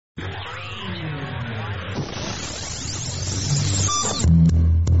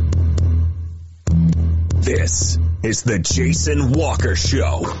This is the Jason Walker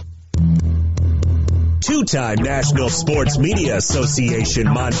Show. Two-time National Sports Media Association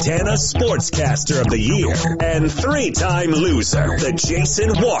Montana Sportscaster of the Year and three-time loser, the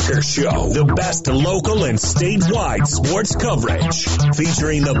Jason Walker Show. The best local and statewide sports coverage,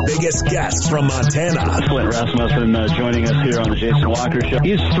 featuring the biggest guests from Montana. Flint Rasmussen joining us here on the Jason Walker Show.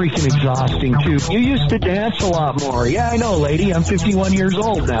 He's freaking exhausting, too. You used to dance a lot more. Yeah, I know, lady. I'm 51 years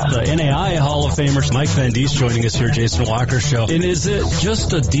old now. The NAI Hall of Famer Mike Van Diest joining us here, Jason Walker Show. And is it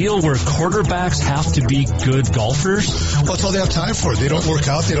just a deal where quarterbacks have to be good golfers? Well, that's all they have time for. They don't work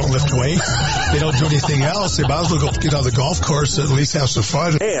out. They don't lift weights. They don't do anything else. They might as well go get on the golf course and at least have some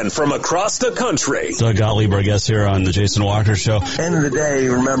fun. And from across the country, Doug Gottlieb, our guest here on the Jason Walker Show. End of the day,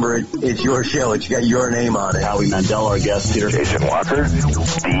 remember, it's your show. It's got your name on it. Howie Mandel, our guest here. Jason Walker,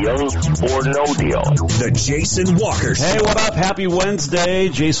 deal or no deal? The Jason Walker Show. Hey, what up? Happy Wednesday.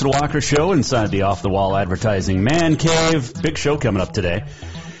 Jason Walker Show inside the Off-the-Wall Advertising Man Cave. Big show coming up today.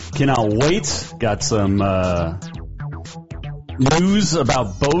 Cannot wait. Got some news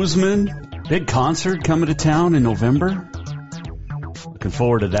about Bozeman. Big concert coming to town in November. Looking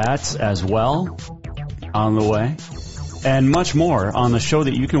forward to that as well on the way. And much more on the show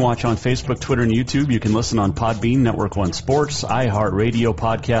that you can watch on Facebook, Twitter, and YouTube. You can listen on Podbean, Network One Sports, iHeartRadio,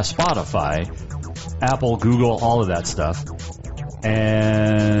 Podcast, Spotify, Apple, Google, all of that stuff.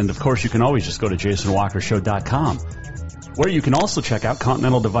 And, of course, you can always just go to JasonWalkerShow.com, where you can also check out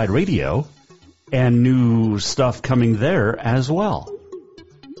Continental Divide Radio and new stuff coming there as well.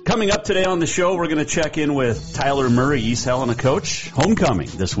 Coming up today on the show, we're going to check in with Tyler Murray, East Helena coach, homecoming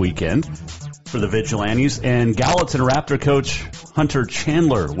this weekend for the Vigilantes, and Gallatin Raptor coach Hunter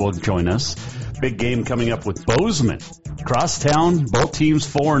Chandler will join us. Big game coming up with Bozeman. Cross town, both teams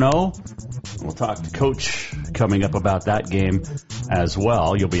 4-0. We'll talk to Coach coming up about that game as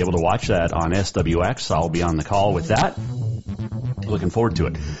well. You'll be able to watch that on SWX. I'll be on the call with that. Looking forward to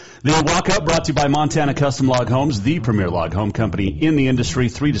it. The Walk Up brought to you by Montana Custom Log Homes, the premier log home company in the industry.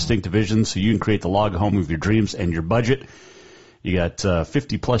 3 distinct divisions so you can create the log home of your dreams and your budget. You got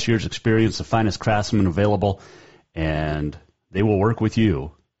 50-plus years experience, the finest craftsmen available, and they will work with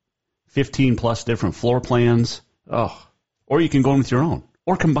you. 15-plus different floor plans. Oh, or you can go in with your own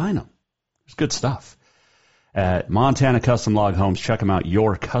or combine them. It's good stuff. At Montana Custom Log Homes, check them out,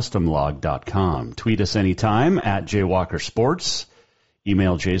 yourcustomlog.com. Tweet us anytime at JWalkerSports.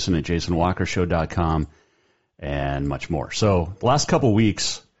 Email Jason at JasonWalkerShow.com and much more. So the last couple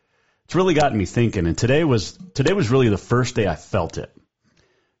weeks, it's really gotten me thinking, and today was really the first day I felt it.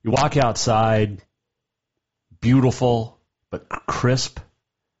 You walk outside, beautiful but crisp,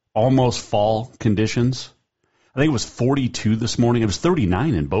 almost fall conditions. I think it was 42 this morning. It was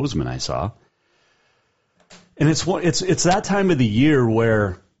 39 in Bozeman, I saw. And it's that time of the year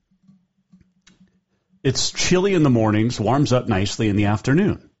where it's chilly in the mornings, warms up nicely in the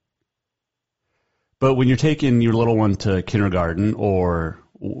afternoon. But when you're taking your little one to kindergarten or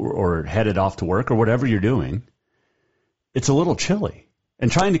headed off to work or whatever you're doing, it's a little chilly.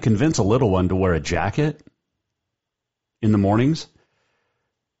 And trying to convince a little one to wear a jacket in the mornings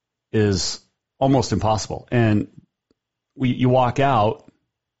is almost impossible. And you walk out,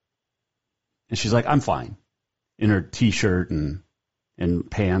 and she's like, I'm fine, in her T-shirt and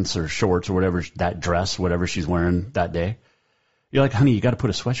pants or shorts or whatever, that dress, whatever she's wearing that day. You're like, honey, you got to put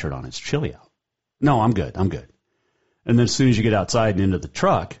a sweatshirt on. It's chilly out. No, I'm good. And then as soon as you get outside and into the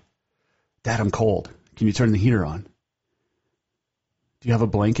truck, Dad, I'm cold. Can you turn the heater on? Do you have a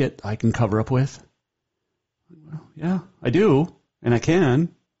blanket I can cover up with? Well, yeah, I do, and I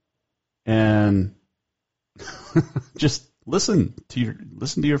can. And just listen to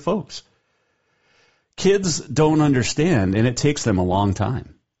your folks. Kids don't understand, and it takes them a long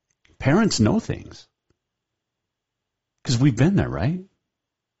time. Parents know things because we've been there, right?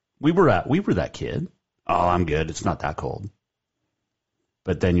 We were that kid. Oh, I'm good. It's not that cold.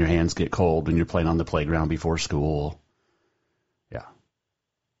 But then your hands get cold when you're playing on the playground before school. Yeah,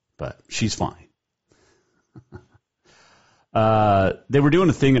 but she's fine. They were doing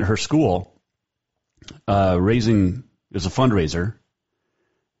a thing at her school, raising. It was a fundraiser.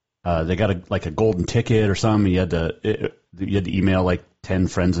 They got a golden ticket or something. You had to email like 10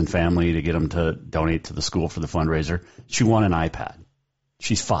 friends and family to get them to donate to the school for the fundraiser. She won an iPad.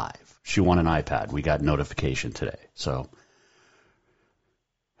 She's 5. She won an iPad. We got notification today. So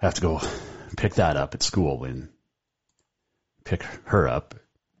I have to go pick that up at school and pick her up.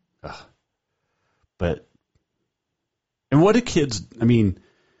 And what do kids, I mean,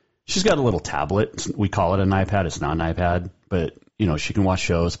 she's got a little tablet. We call it an iPad. It's not an iPad, but you know, she can watch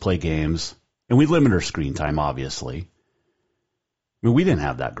shows, play games, and we limit her screen time, obviously. I mean, we didn't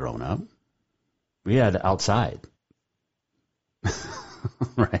have that growing up. we had outside.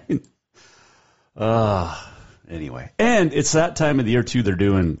 Right? Anyway. And it's that time of the year, too, they're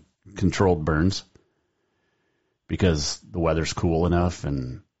doing controlled burns because the weather's cool enough,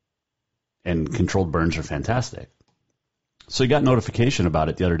 and controlled burns are fantastic. So you got notification about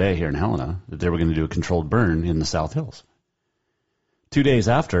it the other day here in Helena that they were going to do a controlled burn in the South Hills. 2 days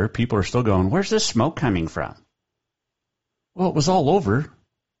after, people are still going, where's this smoke coming from? Well, it was all over.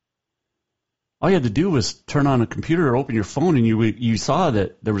 All you had to do was turn on a computer or open your phone, and you saw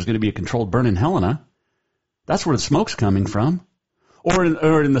that there was going to be a controlled burn in Helena. That's where the smoke's coming from. Or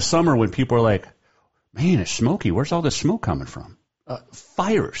in the summer when people are like, man, it's smoky. Where's all this smoke coming from?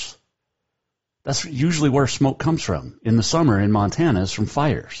 Fires. That's usually where smoke comes from. In the summer in Montana is from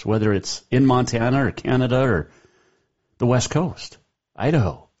fires, whether it's in Montana or Canada or the West Coast,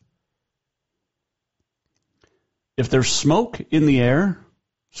 Idaho. If there's smoke in the air,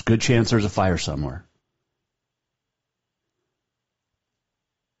 there's a good chance there's a fire somewhere.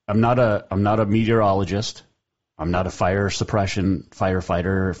 I'm not a meteorologist. I'm not a fire suppression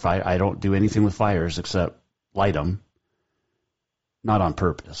firefighter. I don't do anything with fires except light them. Not on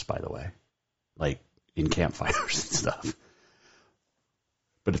purpose, by the way, like in campfires and stuff.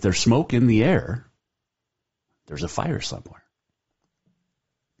 But if there's smoke in the air, there's a fire somewhere.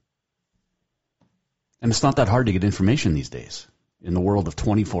 And it's not that hard to get information these days in the world of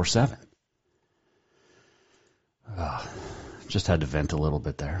 24/7. Just had to vent a little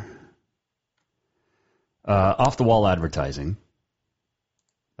bit there. Off-the-wall advertising.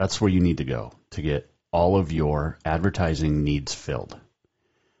 That's where you need to go to get all of your advertising needs filled.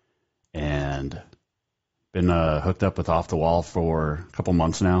 And been hooked up with Off-the-Wall for a couple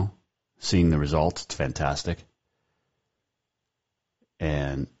months now, seeing the results. It's fantastic.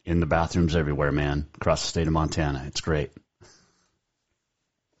 And in the bathrooms everywhere, man, across the state of Montana. It's great.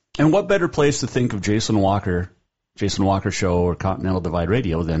 And what better place to think of Jason Walker Show or Continental Divide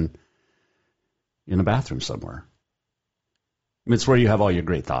Radio than in a bathroom somewhere? I mean, it's where you have all your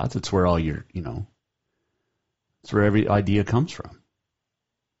great thoughts. It's where all your, it's where every idea comes from.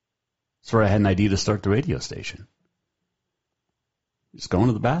 It's where I had an idea to start the radio station. Just going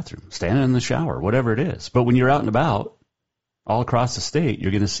to the bathroom, standing in the shower, whatever it is. But when you're out and about, all across the state,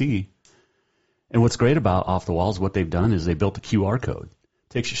 you're going to see. And what's great about Off the Wall is what they've done is they built a QR code.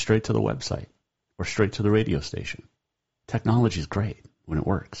 Takes you straight to the website or straight to the radio station. Technology is great when it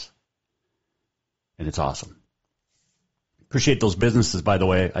works. And it's awesome. Appreciate those businesses, by the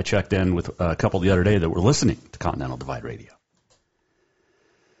way. I checked in with a couple the other day that were listening to Continental Divide Radio.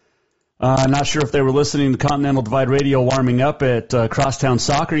 Not sure if they were listening to Continental Divide Radio warming up at Crosstown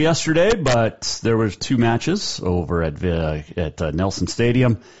Soccer yesterday, but there were 2 matches over at Nelson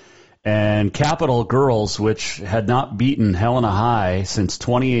Stadium. And Capital Girls, which had not beaten Helena High since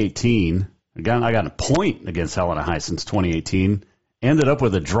 2018, again, I got a point against Helena High since 2018, ended up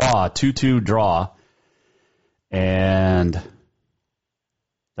with a draw, 2-2 draw, and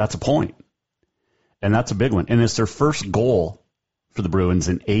that's a point. And that's a big one. And it's their first goal for the Bruins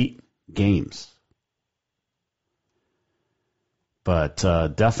in 8 games. But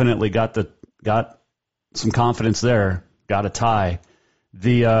definitely got some confidence there, got a tie.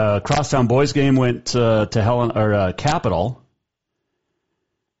 The Crosstown boys game went to Capital,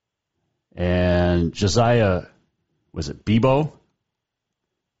 and Josiah, was it Bebo,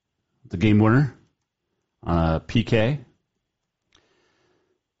 the game winner on a PK.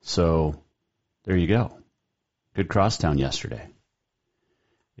 So there you go. Good Crosstown yesterday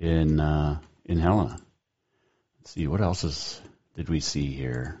in Helena. Let's see, what else did we see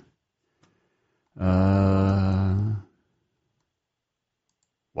here?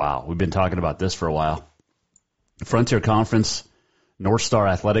 Wow, we've been talking about this for a while. Frontier Conference, North Star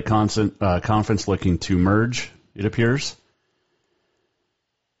Athletic Conference looking to merge, it appears.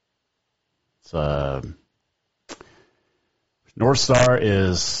 North Star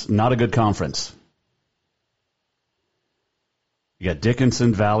is not a good conference. You got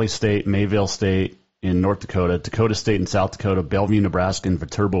Dickinson, Valley State, Mayville State in North Dakota, Dakota State in South Dakota, Bellevue, Nebraska, and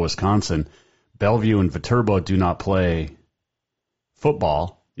Viterbo, Wisconsin. Bellevue and Viterbo do not play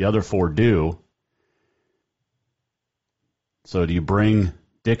football. The other 4 do. So do you bring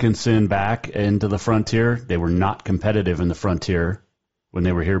Dickinson back into the Frontier? They were not competitive in the Frontier when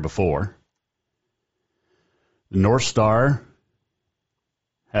they were here before. The North Star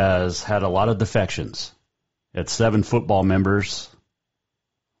has had a lot of defections. It had 7 football members,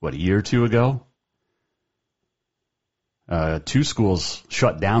 a year or 2 ago? 2 schools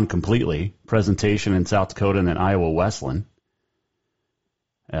shut down completely, Presentation in South Dakota and then Iowa Wesleyan.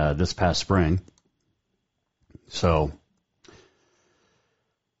 This past spring. So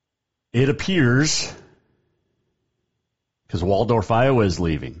it appears, because Waldorf, Iowa is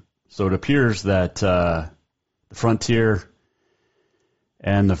leaving, so it appears that the Frontier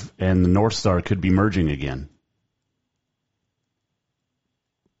and the North Star could be merging again.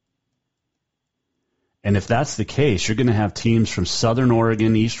 And if that's the case, you're going to have teams from Southern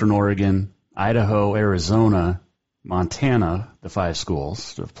Oregon, Eastern Oregon, Idaho, Arizona, Montana, the 5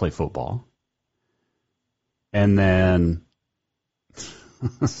 schools to play football. And then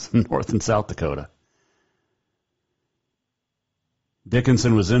North and South Dakota.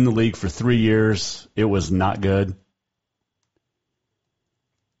 Dickinson was in the league for 3 years. It was not good.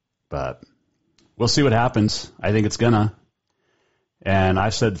 But we'll see what happens. I think it's gonna. And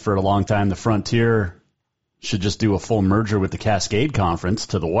I've said for a long time the Frontier should just do a full merger with the Cascade Conference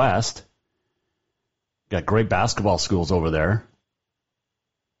to the west. Got great basketball schools over there.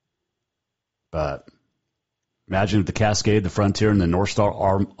 But imagine if the Cascade, the Frontier, and the North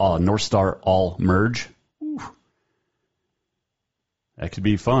Star all merge. Whew. That could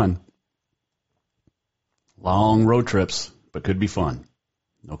be fun. Long road trips, but could be fun.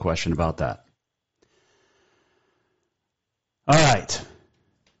 No question about that. All right.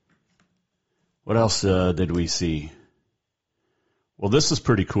 What else did we see? Well, this is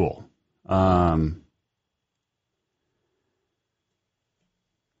pretty cool. Got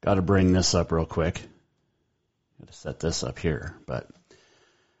to bring this up real quick. Got to set this up here, but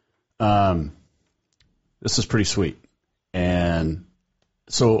this is pretty sweet. And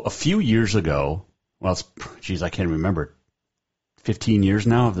so a few years ago, well, I can't remember, 15 years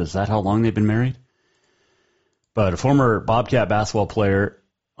now? Is that how long they've been married? But a former Bobcat basketball player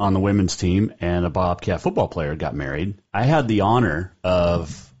on the women's team and a Bobcat football player got married. I had the honor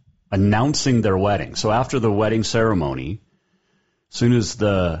of announcing their wedding. So after the wedding ceremony, as soon as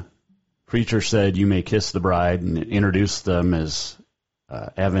the preacher said, "You may kiss the bride," and introduced them as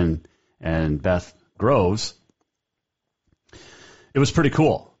Evan and Beth Groves, it was pretty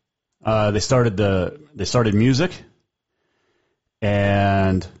cool. They started music,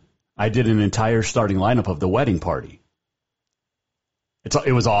 and I did an entire starting lineup of the wedding party.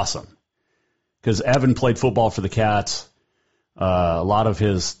 It was awesome because Evan played football for the Cats. A lot of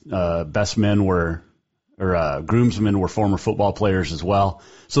his best men groomsmen were former football players as well.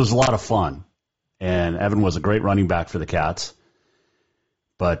 So it was a lot of fun. And Evan was a great running back for the Cats.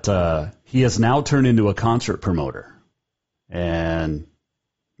 But he has now turned into a concert promoter. And,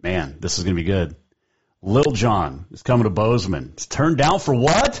 man, this is going to be good. Lil Jon is coming to Bozeman. It's turned down for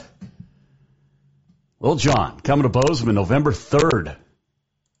what? Lil Jon coming to Bozeman November 3rd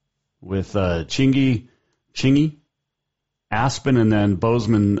with Chingy, Aspen, and then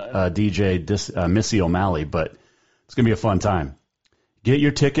Bozeman DJ Missy O'Malley. But it's going to be a fun time. Get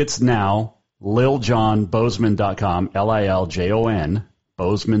your tickets now, liljonbozeman.com, LILJON,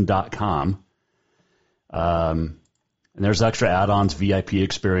 bozeman.com. And there's extra add-ons, VIP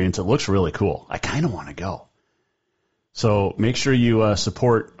experience. It looks really cool. I kind of want to go. So make sure you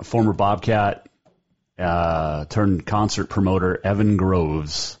support a former Bobcat turned concert promoter, Evan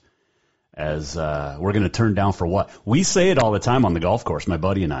Groves, as we're going to turn down for what? We say it all the time on the golf course, my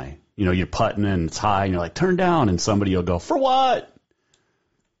buddy and I. You know, you're putting and it's high, and you're like, turn down, and somebody will go, for what?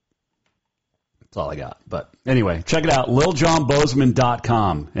 That's all I got. But anyway, check it out,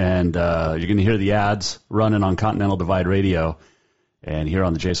 liljonbozeman.com, and you're going to hear the ads running on Continental Divide Radio and here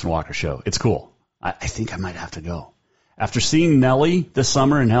on the Jason Walker Show. It's cool. I think I might have to go. After seeing Nelly this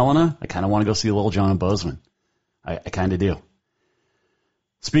summer in Helena, I kind of want to go see Lil Jon in Bozeman. I kind of do.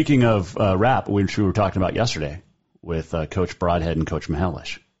 Speaking of rap, which we were talking about yesterday with Coach Broadhead and Coach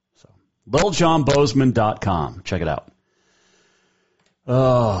Mahelish. So, liljonbozeman.com. Check it out.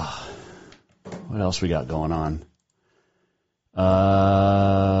 Oh, what else we got going on?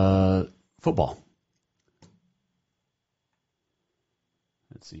 Football.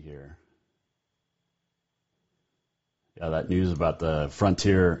 Let's see here. Yeah, that news about the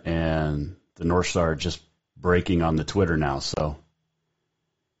Frontier and the North Star just breaking on the Twitter now. So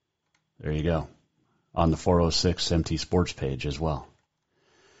there you go. On the 406 MT Sports page as well.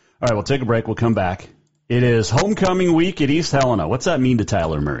 All right, we'll take a break. We'll come back. It is homecoming week at East Helena. What's that mean to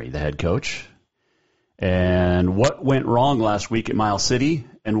Tyler Murray, the head coach? And what went wrong last week at Miles City,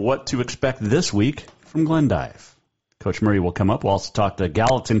 and what to expect this week from Glendive. Coach Murray will come up. We'll also talk to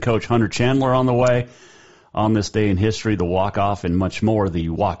Gallatin coach Hunter Chandler on the way. On this day in history, the walk-off and much more. The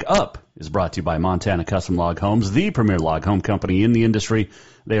walk-up is brought to you by Montana Custom Log Homes, the premier log home company in the industry.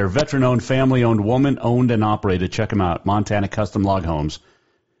 They are veteran-owned, family-owned, woman-owned, and operated. Check them out, Montana Custom Log Homes,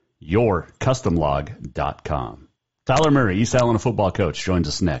 yourcustomlog.com. Tyler Murray, East Helena football coach, joins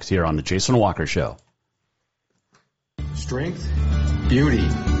us next here on the Jason Walker Show. Strength, beauty,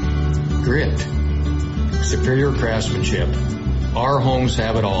 grit, superior craftsmanship. Our homes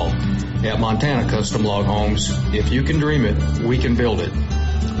have it all. At Montana Custom Log Homes, if you can dream it, we can build it.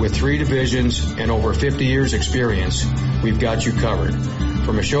 With 3 divisions and over 50 years experience, we've got you covered.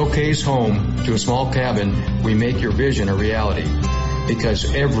 From a showcase home to a small cabin, we make your vision a reality.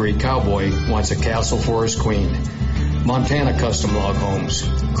 Because every cowboy wants a castle for his queen. Montana Custom Log Homes,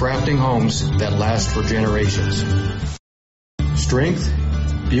 crafting homes that last for generations. Strength,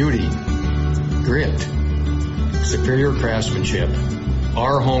 beauty, grit, superior craftsmanship.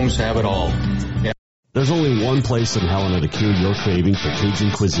 Our homes have it all. There's only one place in Helena to cure your craving for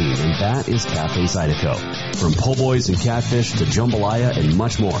Cajun cuisine, and that is Cafe Zydeco. From po' boys and catfish to jambalaya and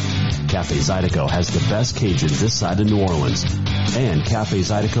much more, Cafe Zydeco has the best Cajun this side of New Orleans. And Cafe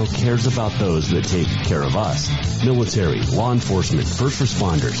Zydeco cares about those that take care of us. Military, law enforcement, first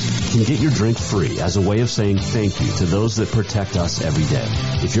responders can get your drink free as a way of saying thank you to those that protect us every day.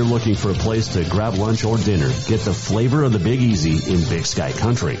 If you're looking for a place to grab lunch or dinner, get the flavor of the Big Easy in Big Sky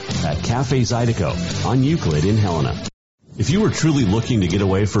Country at Cafe Zydeco on Euclid in Helena. If you are truly looking to get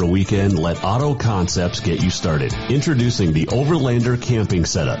away for a weekend, let Auto Concepts get you started. Introducing the Overlander camping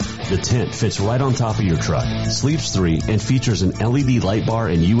setup. The tent fits right on top of your truck, sleeps 3, and features an LED light bar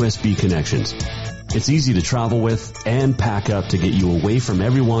and USB connections. It's easy to travel with and pack up to get you away from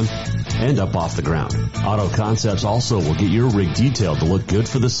everyone and up off the ground. Auto Concepts also will get your rig detailed to look good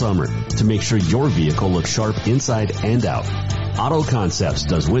for the summer to make sure your vehicle looks sharp inside and out. Auto Concepts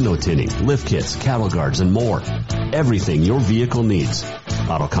does window tinting, lift kits, cattle guards, and more. Everything your vehicle needs.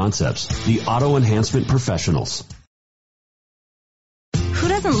 Auto Concepts, the auto enhancement professionals. Who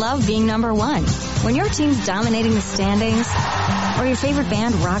doesn't love being number one? When your team's dominating the standings, or your favorite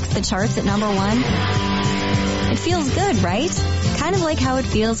band rocks the charts at number 1, it feels good, right? Kind of like how it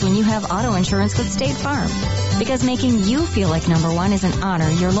feels when you have auto insurance with State Farm. Because making you feel like number 1 is an honor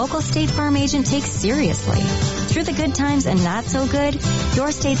your local State Farm agent takes seriously. Through the good times and not so good,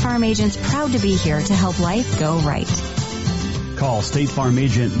 your State Farm agent's proud to be here to help life go right. Call State Farm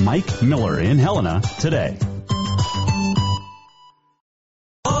agent Mike Miller in Helena today.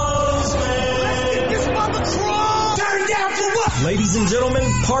 Ladies and gentlemen,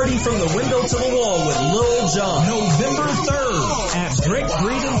 party from the window to the wall with Lil Jon. November 3rd at Brick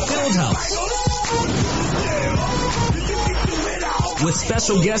Breeden Fieldhouse. With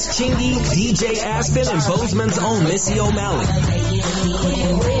special guest Chingy, DJ Aspen, and Bozeman's own Missy O'Malley.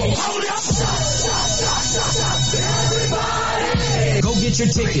 Go get your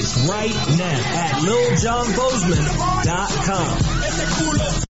tickets right now at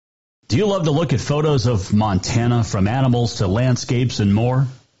LilJohnBozeman.com. Do you love to look at photos of Montana, from animals to landscapes and more?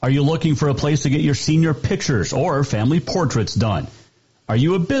 Are you looking for a place to get your senior pictures or family portraits done? Are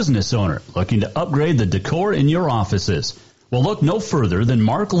you a business owner looking to upgrade the decor in your offices? Well, look no further than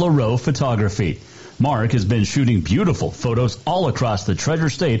Mark LaRoe Photography. Mark has been shooting beautiful photos all across the Treasure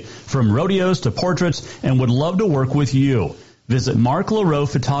State, from rodeos to portraits, and would love to work with you. Visit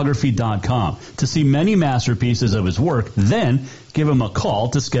marklaroephotography.com to see many masterpieces of his work, then give him a call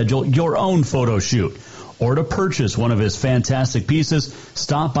to schedule your own photo shoot. Or to purchase one of his fantastic pieces,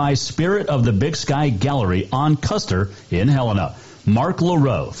 stop by Spirit of the Big Sky Gallery on Custer in Helena.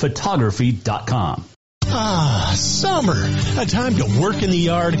 marklaroephotography.com. Ah, summer. A time to work in the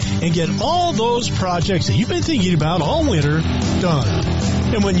yard and get all those projects that you've been thinking about all winter done.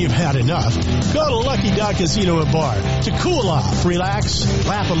 And when you've had enough, go to Lucky Duck Casino and Bar to cool off, relax,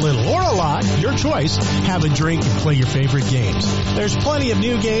 laugh a little, or a lot, your choice. Have a drink and play your favorite games. There's plenty of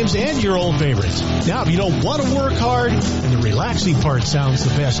new games and your old favorites. Now, if you don't want to work hard and the relaxing part sounds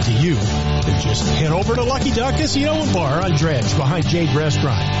the best to you, then just head over to Lucky Duck Casino and Bar on Dredge behind Jade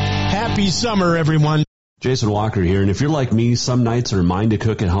Restaurant. Happy summer, everyone. Jason Walker here, and if you're like me, some nights are mine to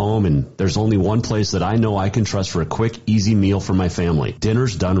cook at home, and there's only one place that I know I can trust for a quick, easy meal for my family.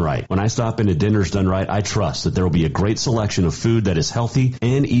 Dinner's Done Right. When I stop into Dinner's Done Right, I trust that there will be a great selection of food that is healthy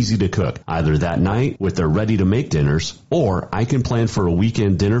and easy to cook, either that night with their ready-to-make dinners, or I can plan for a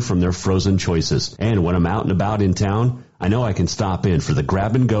weekend dinner from their frozen choices. And when I'm out and about in town, I know I can stop in for the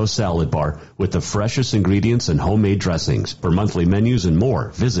grab-and-go salad bar with the freshest ingredients and homemade dressings. For monthly menus and more,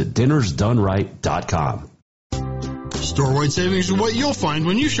 visit dinnersdoneright.com. Store-wide savings are what you'll find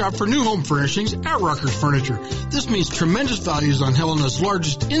when you shop for new home furnishings at Rucker's Furniture. This means tremendous values on Helena's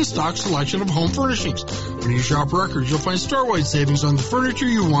largest in-stock selection of home furnishings. When you shop Rucker's, you'll find store-wide savings on the furniture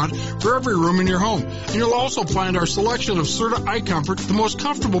you want for every room in your home. And you'll also find our selection of Serta iComfort, the most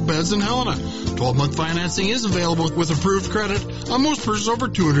comfortable beds in Helena. 12-month financing is available with approved credit on most purchases over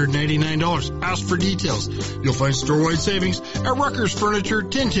 $299. Ask for details. You'll find store-wide savings at Rucker's Furniture,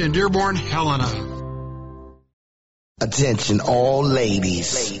 1010 Dearborn, Helena. Attention all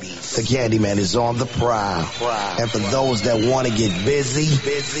ladies. The Candyman is on the prowl. And for those that want to get busy,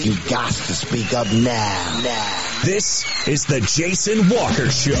 you got to speak up now. This is the Jason Walker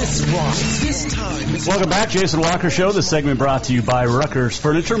Show. Welcome back, Jason Walker Show. This segment brought to you by Rucker's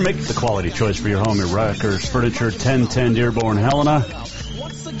Furniture. Make the quality choice for your home at Rucker's Furniture, 1010 Dearborn, Helena.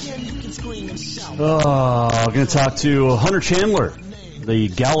 I'm going to talk to Hunter Chandler, the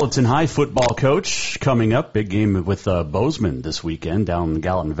Gallatin High football coach, coming up. Big game with Bozeman this weekend down in the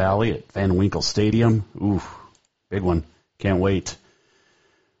Gallatin Valley at Van Winkle Stadium. Ooh, big one. Can't wait.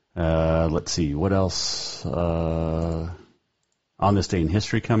 Let's see, what else? On this day in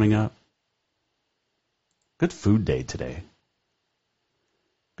history coming up. Good food day today.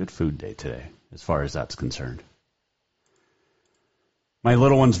 Good food day today, as far as that's concerned. My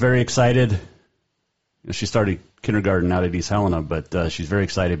little one's very excited. She started kindergarten out at East Helena, but she's very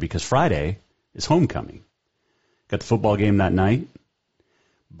excited because Friday is homecoming. Got the football game that night,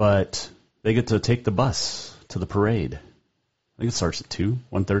 but they get to take the bus to the parade. I think it starts at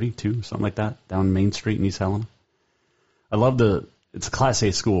 1:30, something like that, down Main Street in East Helena. I love it's a Class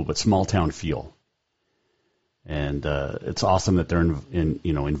A school, but small town feel. And it's awesome that they're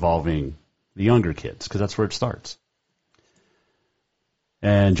involving the younger kids, because that's where it starts.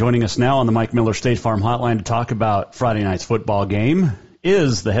 And joining us now on the Mike Miller State Farm Hotline to talk about Friday night's football game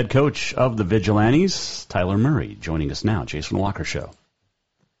is the head coach of the Vigilantes, Tyler Murray, joining us now. Jason Walker Show.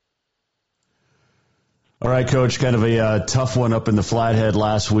 All right, Coach, kind of a tough one up in the Flathead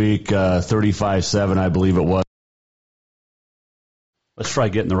last week, 35-7, I believe it was. Let's try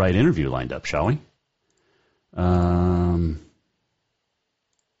getting the right interview lined up, shall we? I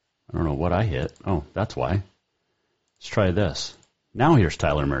don't know what I hit. Oh, that's why. Let's try this. Now here's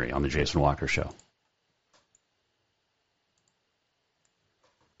Tyler Murray on the Jason Walker Show.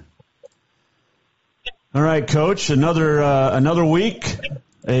 All right, Coach, another week.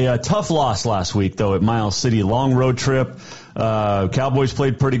 A tough loss last week, though, at Miles City. Long road trip. Cowboys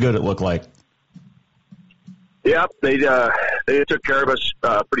played pretty good, it looked like. Yep, they took care of us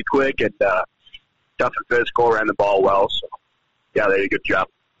pretty quick and tough and physical, ran the ball well. So, yeah, they did a good job.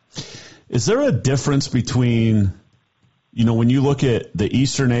 Is there a difference between, when you look at the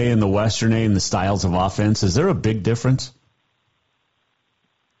Eastern A and the Western A and the styles of offense, is there a big difference?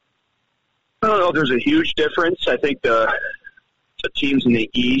 I don't know if there's a huge difference. I think the teams in the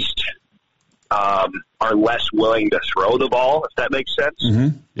East are less willing to throw the ball, if that makes sense.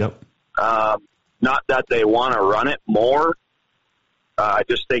 Mm-hmm. Yep. Not that they want to run it more. I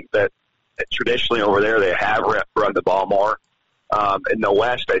just think that traditionally over there they have run the ball more. In the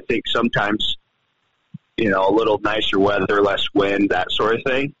West, I think sometimes, a little nicer weather, less wind, that sort of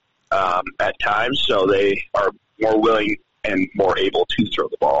thing at times. So they are more willing and more able to throw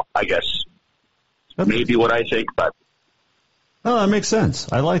the ball, I guess. Maybe what I think, but. Oh, that makes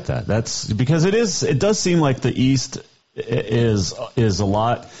sense. I like that. That's because it does seem like the East is a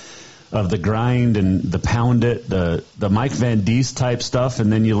lot of the grind and the pound it, the Mike Van Diest type stuff,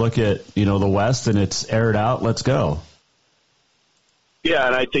 and then you look at, the West and it's aired out, let's go. Yeah,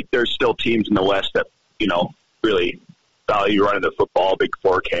 and I think there's still teams in the West that, really value running the football, Big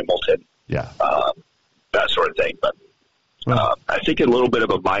Fork, Hamilton, that sort of thing. But I think a little bit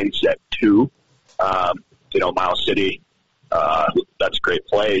of a mindset too. Miles City, that's a great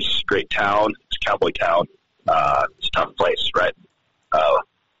place, great town. It's a cowboy town. It's a tough place, right?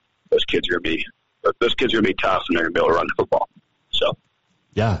 Those kids are gonna be tough, and they're gonna be able to run the football. So.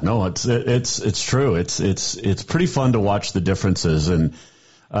 Yeah, no, it's true. It's pretty fun to watch the differences. And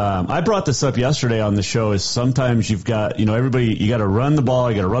I brought this up yesterday on the show. Is sometimes you've got everybody, you got to run the ball,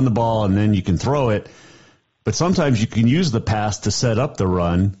 and then you can throw it. But sometimes you can use the pass to set up the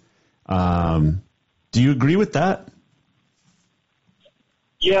run. Do you agree with that?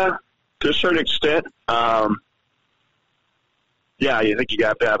 Yeah, to a certain extent. Yeah, I think you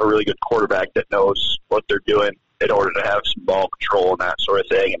have to have a really good quarterback that knows what they're doing in order to have some ball control and that sort of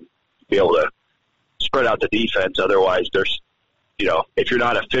thing, and be able to spread out the defense. Otherwise, there's, if you're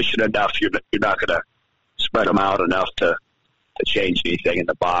not efficient enough, you're not going to spread them out enough to change anything in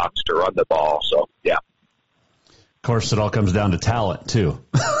the box, to run the ball. So, yeah. Of course, it all comes down to talent, too.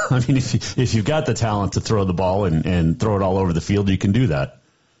 I mean, if you've got the talent to throw the ball and throw it all over the field, you can do that.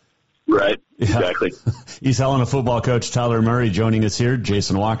 Right, exactly. East Helena football coach Tyler Murray joining us here,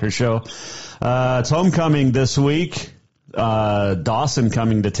 Jason Walker Show. It's homecoming this week. Dawson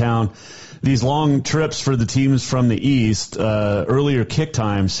coming to town. These long trips for the teams from the East. Earlier kick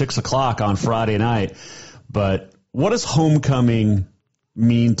time, 6 o'clock on Friday night. But what does homecoming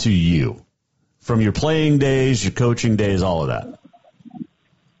mean to you? From your playing days, your coaching days, all of that.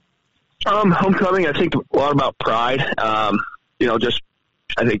 Homecoming, I think a lot about pride.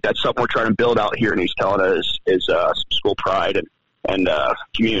 I think that's something we're trying to build out here in East Helena is some school pride and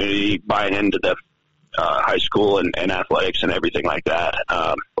community buying into the high school and athletics and everything like that,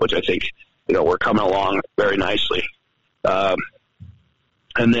 which I think, we're coming along very nicely. And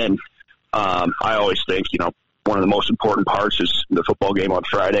then I always think, one of the most important parts is the football game on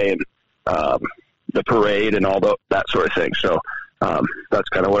Friday and the parade and all that sort of thing. So that's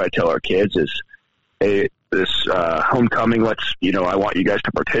kind of what I tell our kids is, hey, this homecoming, I want you guys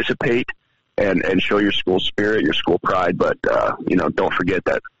to participate and show your school spirit, your school pride. But, don't forget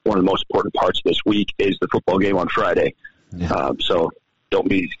that one of the most important parts of this week is the football game on Friday. Yeah. So don't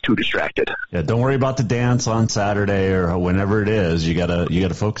be too distracted. Yeah, don't worry about the dance on Saturday or whenever it is. You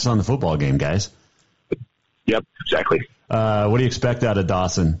gotta focus on the football game, guys. Yep, exactly. What do you expect out of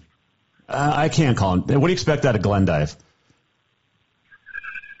Dawson? I can't call him. What do you expect out of Glendive?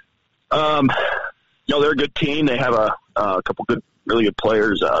 They're a good team. They have a couple really good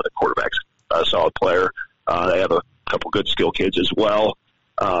players. The quarterback's a solid player. They have a couple good skill kids as well.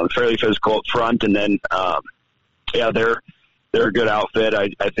 Fairly physical up front, and then they're a good outfit.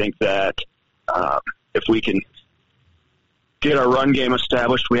 I think that if we can get our run game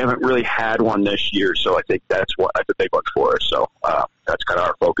established, we haven't really had one this year, so I think that's a big one for us. So that's kind of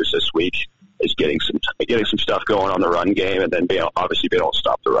our focus this week is getting some stuff going on the run game, and then be able to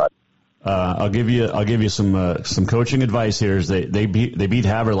stop the run. I'll give you some coaching advice here. Is they beat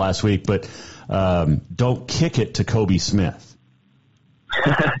Havre last week, but don't kick it to Kobe Smith.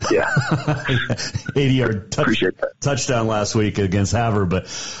 Yeah, 80-yard touchdown last week against Havre, but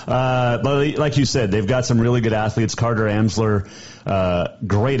like you said, they've got some really good athletes. Carter Amsler,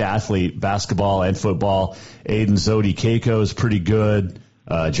 great athlete, basketball and football. Aiden Zodi Keiko is pretty good.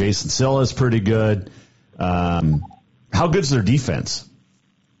 Jason Silla is pretty good. How good's their defense?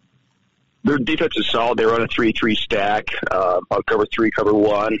 Their defense is solid. They run a 3-3 stack. On cover 3, cover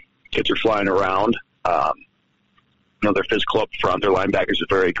 1. Kids are flying around. They're physical up front. Their linebackers are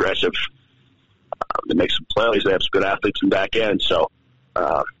very aggressive. They make some plays. They have some good athletes in back end. So,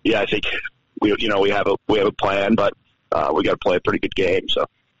 I think we have a plan, but we got to play a pretty good game. So,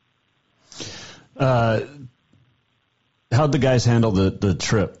 how'd the guys handle the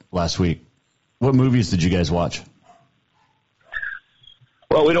trip last week? What movies did you guys watch?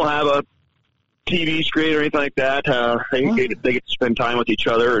 Well, we don't have a TV screen or anything like that. They get to spend time with each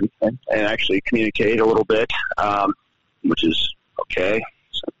other and actually communicate a little bit, which is okay.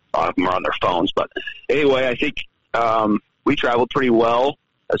 So a lot of them are on their phones. But anyway, I think we traveled pretty well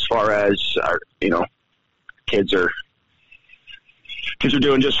as far as our, kids are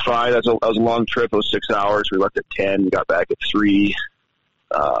doing just fine. That was a long trip. It was 6 hours. We left at 10. We got back at 3.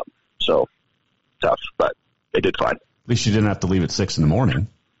 So tough, but they did fine. At least you didn't have to leave at 6 in the morning.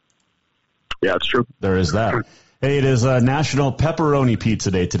 Yeah, it's true. There is that. Hey, it is National Pepperoni Pizza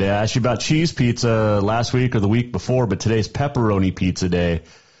Day today. I asked you about cheese pizza last week or the week before, but today's Pepperoni Pizza Day.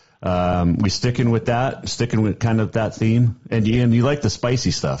 We sticking with kind of that theme? And you like the spicy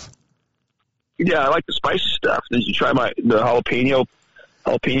stuff? Yeah, I like the spicy stuff. Did you try the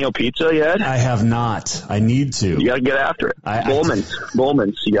jalapeno pizza yet? I have not. I need to. You got to get after it.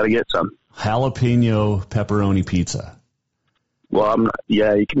 Bullman's. You got to get some. Jalapeno pepperoni pizza. Well,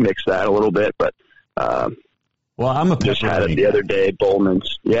 you can mix that a little bit, but I'm a pepperoni just had it the other day.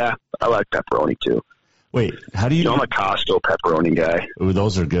 Bullman's. Yeah, I like pepperoni too. Wait, how do you? I'm a Costco pepperoni guy. Ooh,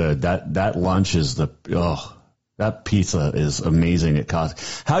 those are good. That lunch is that pizza is amazing at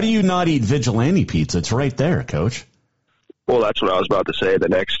Costco. How do you not eat Vigilante pizza? It's right there, Coach. Well, that's what I was about to say. The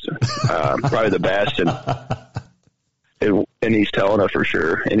next, probably the best in East Helena for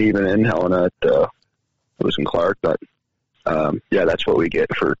sure, and even in Helena at Lewis and Clark, but. That's what we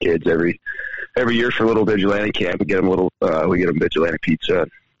get for kids every year for a little Vigilante camp. We get them Vigilante pizza.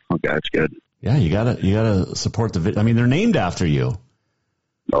 Oh God, it's good. Yeah, you gotta support they're named after you.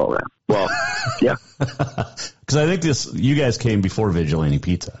 Oh man. Well, yeah. Because I think you guys came before Vigilante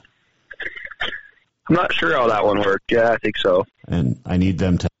Pizza. I'm not sure how that one worked. Yeah, I think so. And I need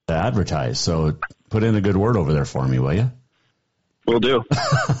them to advertise, so put in a good word over there for me, will you? Will do.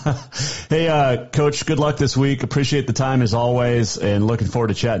 Hey, Coach, good luck this week. Appreciate the time as always, and looking forward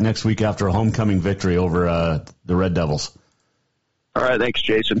to chatting next week after a homecoming victory over the Red Devils. All right, thanks,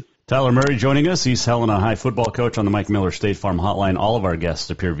 Jason. Tyler Murray joining us, East Helena High football coach on the Mike Miller State Farm Hotline. All of our guests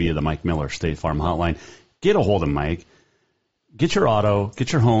appear via the Mike Miller State Farm Hotline. Get a hold of Mike. Get your auto,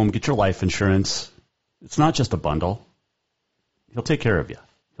 get your home, get your life insurance. It's not just a bundle. He'll take care of you.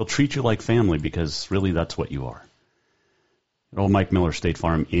 He'll treat you like family because really that's what you are. Old Mike Miller State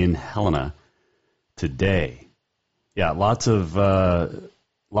Farm in Helena today. Yeah, lots of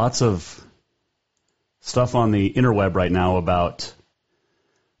lots of stuff on the interweb right now about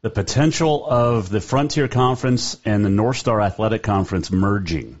the potential of the Frontier Conference and the North Star Athletic Conference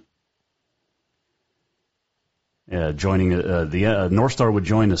merging. The North Star would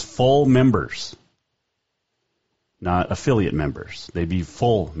join as full members, not affiliate members. They'd be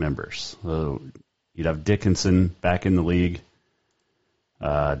full members. You'd have Dickinson back in the league.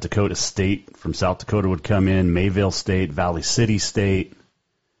 Dakota State from South Dakota would come in. Mayville State, Valley City State,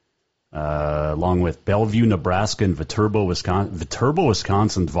 along with Bellevue, Nebraska, and Viterbo, Wisconsin. Viterbo,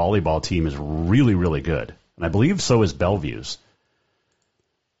 Wisconsin's volleyball team is really, really good. And I believe so is Bellevue's.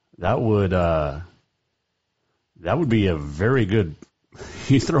 That would be a very good...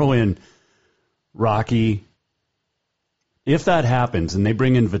 You throw in Rocky. If that happens and they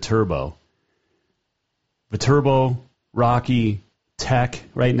bring in Viterbo, Rocky, Tech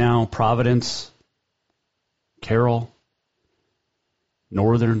right now, Providence, Carroll,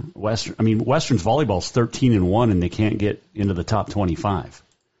 Northern, Western. I mean, Western's volleyball's 13-1, and they can't get into the top 25.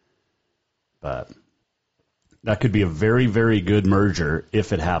 But that could be a very, very good merger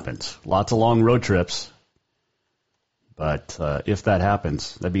if it happens. Lots of long road trips. But if that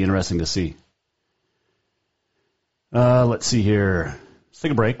happens, that'd be interesting to see. Let's see here. Let's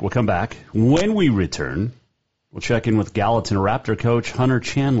take a break. We'll come back. When we return, we'll check in with Gallatin Raptor coach Hunter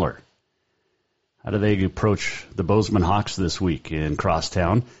Chandler. How do they approach the Bozeman Hawks this week in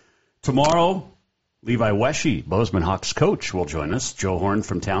Crosstown? Tomorrow, Levi Wesche, Bozeman Hawks coach, will join us. Joe Horn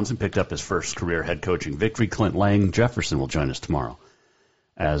from Townsend picked up his first career head coaching victory. Clint Lang Jefferson will join us tomorrow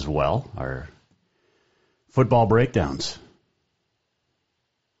as well. Our football breakdowns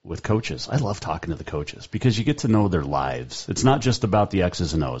with coaches. I love talking to the coaches because you get to know their lives. It's not just about the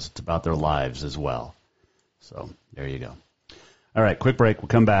X's and O's. It's about their lives as well. So there you go. All right, quick break. We'll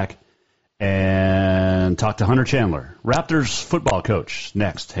come back and talk to Hunter Chandler, Raptors football coach,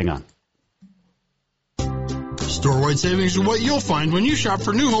 next. Hang on. Store-wide savings are what you'll find when you shop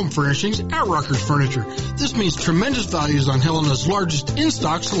for new home furnishings at Rucker's Furniture. This means tremendous values on Helena's largest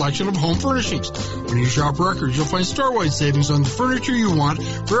in-stock selection of home furnishings. When you shop Rucker's, you'll find store-wide savings on the furniture you want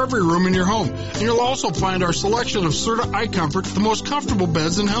for every room in your home. And you'll also find our selection of Serta iComfort, the most comfortable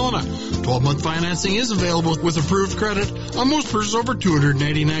beds in Helena. 12-month financing is available with approved credit on most purchases over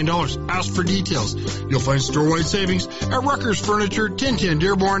 $289. Ask for details. You'll find store-wide savings at Rucker's Furniture, 1010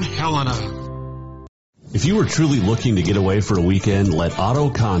 Dearborn, Helena. If you are truly looking to get away for a weekend, let Auto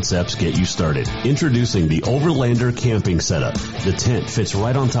Concepts get you started. Introducing the Overlander camping setup. The tent fits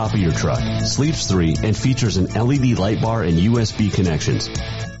right on top of your truck, sleeps 3, and features an LED light bar and USB connections.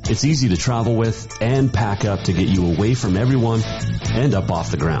 It's easy to travel with and pack up to get you away from everyone and up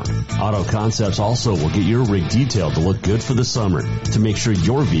off the ground. Auto Concepts also will get your rig detailed to look good for the summer to make sure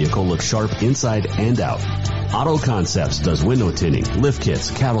your vehicle looks sharp inside and out. Auto Concepts does window tinting, lift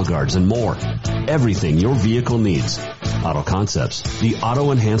kits, cattle guards, and more. Everything your vehicle needs. Auto Concepts, the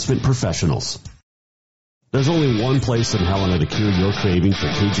auto enhancement professionals. There's only one place in Helena to cure your craving for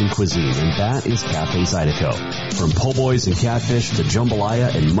Cajun cuisine, and that is Cafe Zydeco. From po' boys and catfish to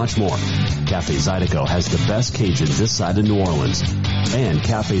jambalaya and much more, Cafe Zydeco has the best Cajun this side of New Orleans. And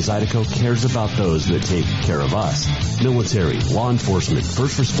Cafe Zydeco cares about those that take care of us. Military, law enforcement,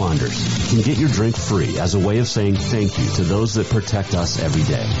 first responders can get your drink free as a way of saying thank you to those that protect us every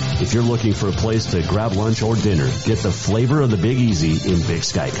day. If you're looking for a place to grab lunch or dinner, get the flavor of the Big Easy in Big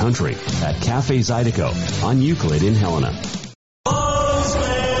Sky Country at Cafe Zydeco on Euclid in Helena.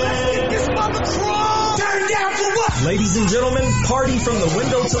 Ladies and gentlemen, party from the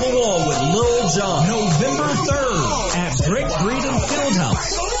window to the wall with Lil Jon. November 3rd at Brick Breeden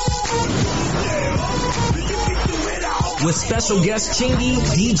Fieldhouse. With special guest Chingy,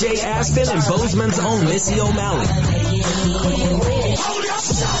 DJ Aspen, and Bozeman's own Missy O'Malley.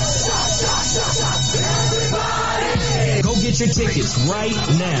 Go get your tickets right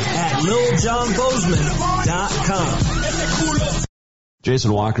now at LilJohnBozeman.com.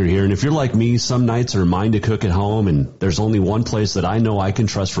 Jason Walker here, and if you're like me, some nights are mine to cook at home, and there's only one place that I know I can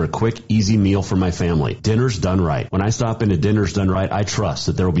trust for a quick, easy meal for my family. Dinner's Done Right. When I stop into Dinner's Done Right, I trust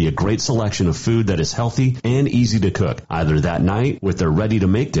that there will be a great selection of food that is healthy and easy to cook, either that night with their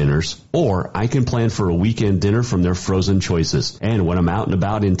ready-to-make dinners, or I can plan for a weekend dinner from their frozen choices. And when I'm out and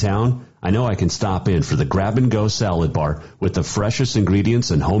about in town, I know I can stop in for the grab-and-go salad bar with the freshest ingredients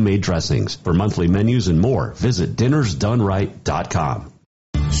and homemade dressings. For monthly menus and more, visit dinnersdoneright.com.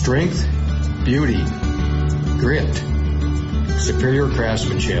 Strength, beauty, grit, superior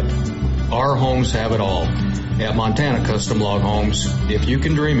craftsmanship. Our homes have it all. At Montana Custom Log Homes, if you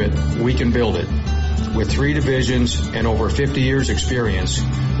can dream it, we can build it. With 3 divisions and over 50 years experience,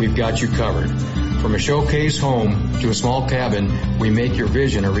 we've got you covered. From a showcase home to a small cabin, we make your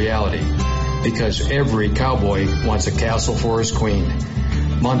vision a reality. Because every cowboy wants a castle for his queen.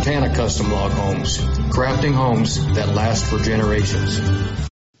 Montana Custom Log Homes. Crafting homes that last for generations.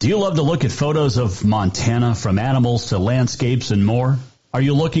 Do you love to look at photos of Montana, from animals to landscapes and more? Are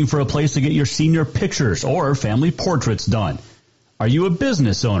you looking for a place to get your senior pictures or family portraits done? Are you a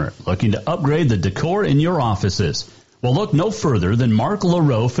business owner looking to upgrade the decor in your offices? Well, look no further than Mark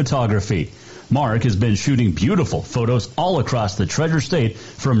LaRoe Photography. Mark has been shooting beautiful photos all across the Treasure State,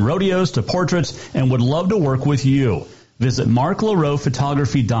 from rodeos to portraits, and would love to work with you. Visit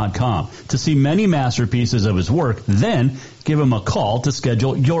marklaroephotography.com to see many masterpieces of his work, then give him a call to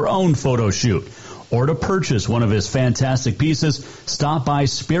schedule your own photo shoot. Or to purchase one of his fantastic pieces, stop by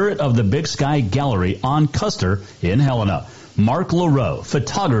Spirit of the Big Sky Gallery on Custer in Helena.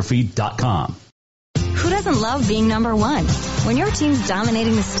 marklaroephotography.com. Who doesn't love being number one? When your team's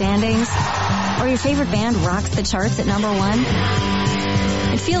dominating the standings, or your favorite band rocks the charts at number one,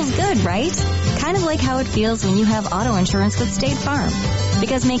 it feels good, right? Kind of like how it feels when you have auto insurance with State Farm.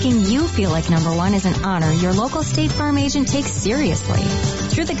 Because making you feel like number one is an honor your local State Farm agent takes seriously.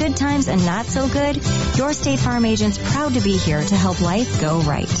 Through the good times and not so good, your State Farm agent's proud to be here to help life go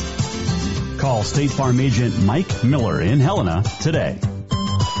right. Call State Farm agent Mike Miller in Helena today.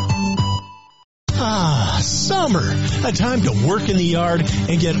 Summer. A time to work in the yard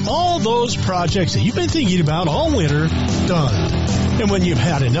and get all those projects that you've been thinking about all winter done. And when you've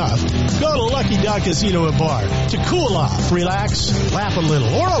had enough, go to Lucky Duck Casino and Bar to cool off, relax, laugh a little,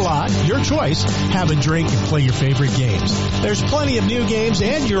 or a lot, your choice. Have a drink and play your favorite games. There's plenty of new games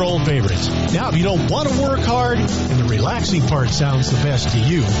and your old favorites. Now, if you don't want to work hard and the relaxing part sounds the best to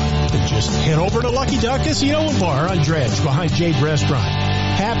you, then just head over to Lucky Duck Casino and Bar on Dredge behind Jade Restaurant.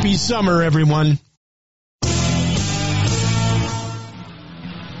 Happy summer, everyone.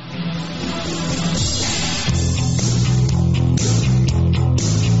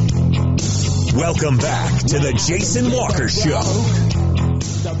 Welcome back to the Jason Walker Show.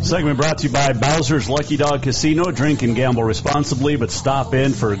 Segment brought to you by Bowser's Lucky Dog Casino. Drink and gamble responsibly, but stop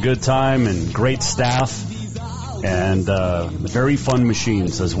in for a good time and great staff and very fun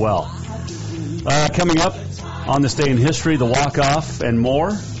machines as well. Coming up on this day in history, the walk-off and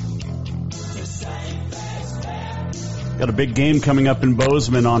more. Got a big game coming up in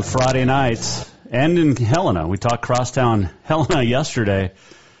Bozeman on Friday night and in Helena. We talked Crosstown Helena yesterday.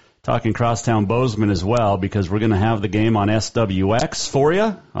 Talking Crosstown Bozeman as well, because we're going to have the game on SWX for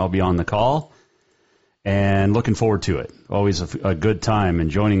you. I'll be on the call and looking forward to it. Always a good time.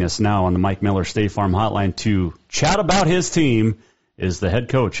 And joining us now on the Mike Miller State Farm Hotline to chat about his team is the head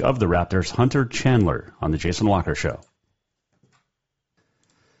coach of the Raptors, Hunter Chandler, on the Jason Walker Show.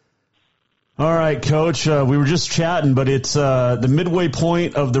 All right, Coach, we were just chatting, but it's the midway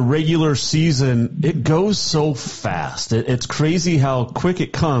point of the regular season. It goes so fast. It's crazy how quick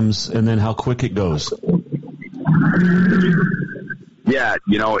it comes and then how quick it goes. Yeah,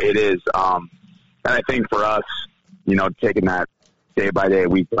 it is. And I think for us, taking that day-by-day,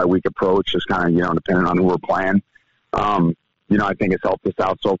 week-by-week approach is kind of, depending on who we're playing. I think it's helped us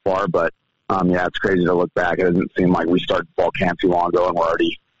out so far, but, it's crazy to look back. It doesn't seem like we started fall camp too long ago and we're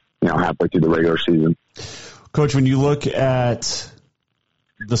already halfway through the regular season. Coach, when you look at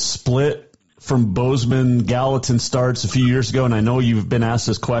the split from Bozeman, Gallatin starts a few years ago, and I know you've been asked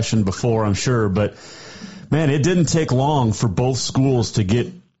this question before, I'm sure, but, man, it didn't take long for both schools to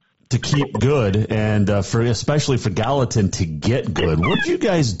keep good, and especially for Gallatin to get good. What did you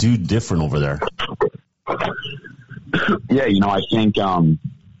guys do different over there? Yeah, I think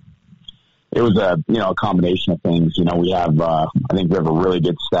it was a combination of things. We have I think we have a really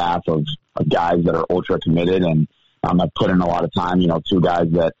good staff of guys that are ultra committed and have put in a lot of time. Two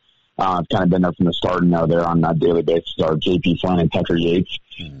guys that have kind of been there from the start and are there on a daily basis are JP Flynn and Tucker Yates.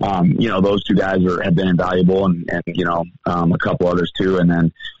 Those two guys have been invaluable, and a couple others too. And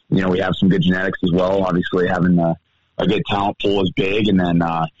then we have some good genetics as well. Obviously, having a good talent pool is big. And then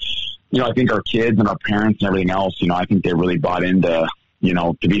I think our kids and our parents and everything else. I think they really bought into.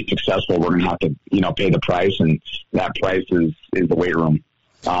 To be successful, we're going to have to, pay the price, and that price is the weight room.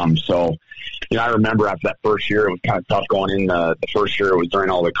 So, I remember after that first year, it was kind of tough going in. The first year, it was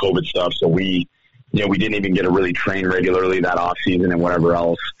during all the COVID stuff, so we didn't even get to really train regularly that off season and whatever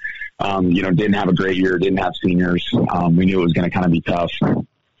else. Didn't have a great year, didn't have seniors. We knew it was going to kind of be tough.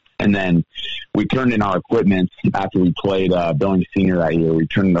 And then we turned in our equipment after we played Billings Senior that year. We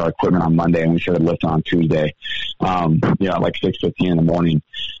turned in our equipment on Monday, and we started lifting on Tuesday, at like 6:15 in the morning.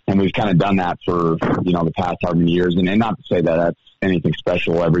 And we've kind of done that for, the past however many years. And not to say that that's anything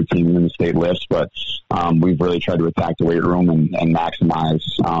special. Every team in the state lifts, but we've really tried to attack the weight room and maximize,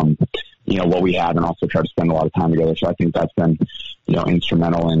 what we have and also try to spend a lot of time together. So I think that's been,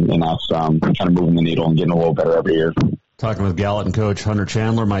 instrumental in us kind of moving the needle and getting a little better every year. Talking with Gallatin coach Hunter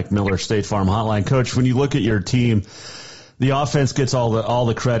Chandler, Mike Miller, State Farm Hotline. Coach, when you look at your team, the offense gets all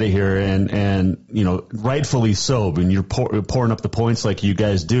the credit here, and rightfully so. When you're pouring up the points like you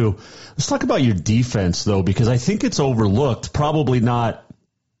guys do, let's talk about your defense though, because I think it's overlooked. Probably not,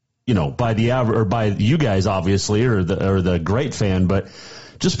 by the average or by you guys, obviously, or the great fan, but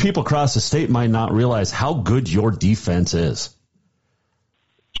just people across the state might not realize how good your defense is.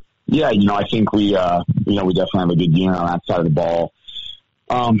 Yeah, I think we definitely have a good unit on that side of the ball.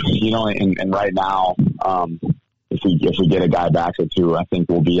 And right now, if we get a guy back or two, I think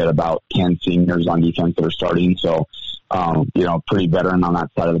we'll be at about 10 seniors on defense that are starting. So, pretty veteran on that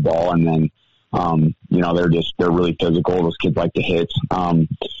side of the ball. And then, they're really physical. Those kids like to hit, and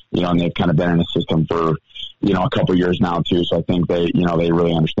they've kind of been in the system for, a couple of years now too. So I think they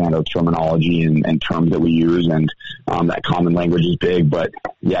really understand our terminology and terms that we use, and that common language is big. But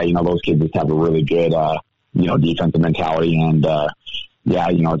yeah, those kids just have a really good, defensive mentality, and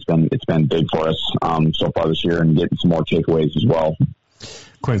it's been big for us so far this year, and getting some more takeaways as well.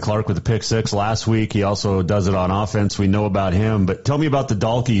 Quinn Clark with the pick six last week. He also does it on offense. We know about him, but tell me about the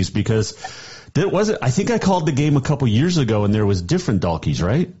Dalkeys, because I think I called the game a couple years ago, and there was different Dalkeys,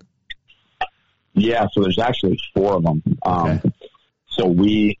 right? Yeah, so there's actually 4 of them. Okay. So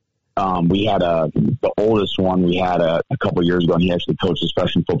we had the oldest one we had a couple years ago, and he actually coaches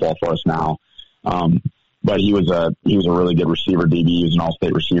freshman football for us now. But he was a really good receiver, DB. He was an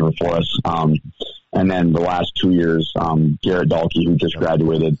all-state receiver for us. And then the last 2 years, Garrett Dalkey, who just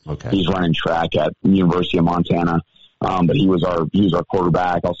graduated, he's running track at the University of Montana. But he was our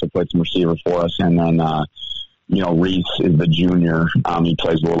quarterback, also played some receiver for us. And then, Reese is the junior. He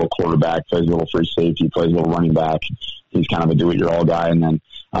plays a little quarterback, plays a little free safety, plays a little running back. He's kind of a do-it-your-all guy. And then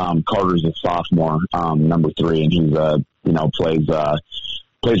Carter's a sophomore, number 3, and he's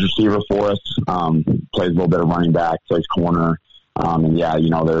plays receiver for us, plays a little bit of running back, plays corner.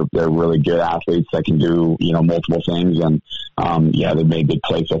 They're really good athletes that can do, multiple things. And, they've made big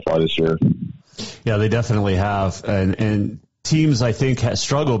plays so far this year. Yeah, they definitely have. And teams, I think,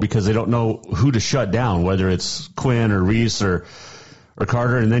 struggle because they don't know who to shut down, whether it's Quinn or Reese or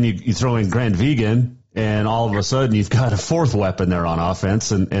Carter. And then you throw in Grant Vegan, and all of a sudden you've got a 4th weapon there on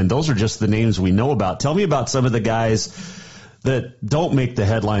offense. And those are just the names we know about. Tell me about some of the guys that don't make the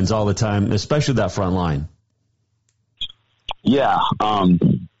headlines all the time, especially that front line. Yeah.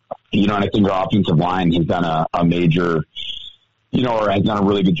 And I think our offensive line has done a major, or has done a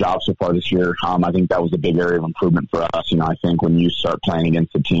really good job so far this year. I think that was a big area of improvement for us. I think when you start playing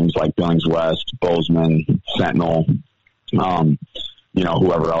against the teams like Billings West, Bozeman, Sentinel,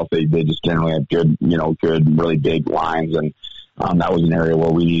 whoever else, they just generally have good, really big lines. And that was an area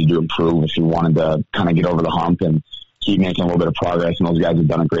where we needed to improve if you wanted to kind of get over the hump and keep making a little bit of progress. And those guys have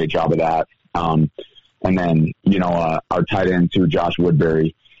done a great job of that. And then, our tight end too, Josh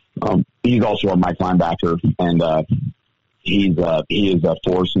Woodbury, he's also a Mike linebacker, and he is a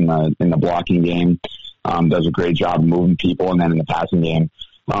force in the blocking game. Does a great job moving people, and then in the passing game,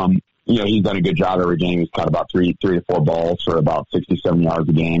 he's done a good job every game. He's caught about 3 to 4 balls for about 67 yards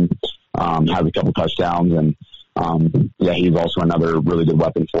a game. Has a couple touchdowns, and he's also another really good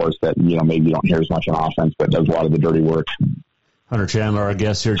weapon for us that maybe you don't hear as much on offense, but does a lot of the dirty work. Hunter Chandler, our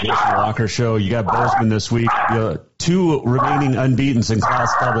guest here, Jason Walker Show. You got Bozeman this week. 2 remaining unbeatens in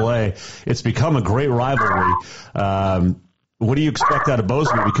Class AA. It's become a great rivalry. What do you expect out of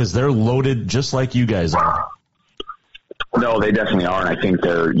Bozeman? Because they're loaded just like you guys are. No, they definitely are, and I think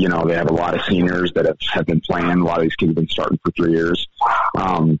they're, they have a lot of seniors that have been playing. A lot of these kids have been starting for 3 years.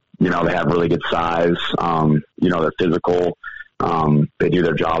 They have really good size. They're physical. They do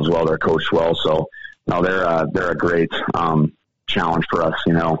their jobs well. They're coached well. So, no, they're a great challenge for us.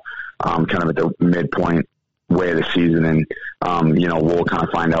 Kind of at the midpoint way of the season, and we'll kind of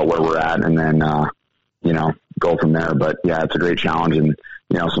find out where we're at, and then go from there. But yeah, it's a great challenge, and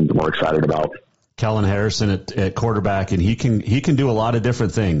something we're excited about. Kellen Harrison at quarterback, and he can do a lot of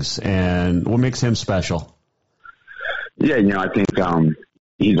different things. And what makes him special? Yeah, I think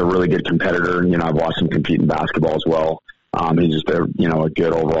he's a really good competitor. I've watched him compete in basketball as well. He's just a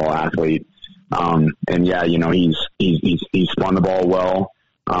good overall athlete. And yeah, he's spun the ball well.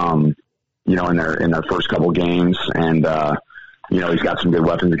 In their first couple games, and he's got some good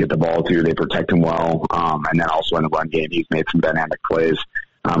weapons to get the ball to. They protect him well. And then also in the run game, he's made some dynamic plays.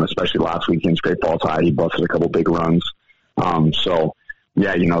 Especially last week against Great Falls High, he busted a couple big runs. So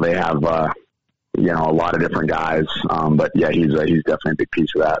yeah, they have a lot of different guys. But yeah, he's definitely a big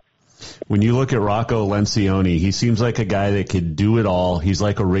piece of that. When you look at Rocco Lencioni, he seems like a guy that could do it all. He's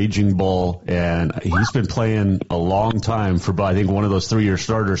like a raging bull, and he's been playing a long time for, I think, one of those 3-year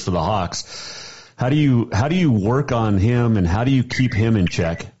starters for the Hawks. How do you work on him, and how do you keep him in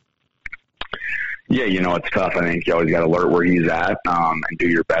check? Yeah, it's tough. I think you always got to alert where he's at and do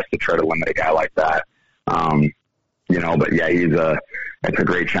your best to try to limit a guy like that. But yeah, it's a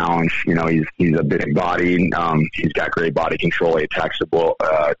great challenge. He's a big body. He's got great body control. He attacks the ball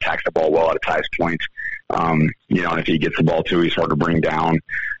well at its highest points. And if he gets the ball too, he's hard to bring down.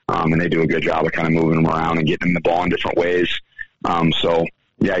 And they do a good job of kind of moving him around and getting him the ball in different ways. So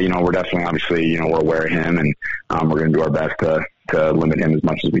yeah, we're definitely, obviously, we're aware of him, and we're going to do our best to limit him as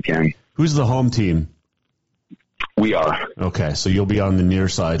much as we can. Who's the home team? We are. Okay, so you'll be on the near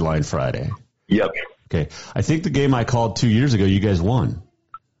sideline Friday. Yep. Okay. I think the game I called 2 years ago, you guys won.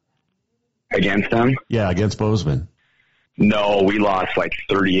 Against them? Yeah, against Bozeman. No, we lost like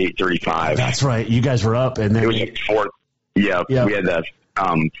 38-35. That's right. You guys were up, and then it was like fourth. Yeah, yep. We had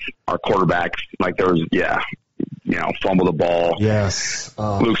our quarterback, fumbled the ball. Yes.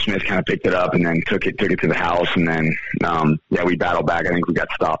 Luke Smith kind of picked it up and then took it to the house, and then we battled back. I think we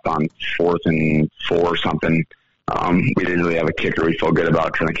got stopped on 4th and 4 or something. We didn't really have a kicker we felt good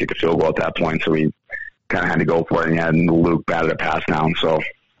about trying to kick a field goal at that point, so we kind of had to go for it, and Luke batted a pass down. So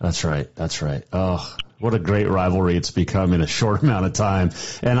that's right. Oh, what a great rivalry it's become in a short amount of time.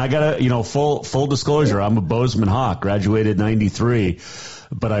 And I gotta, full disclosure, I'm a Bozeman Hawk, graduated 93,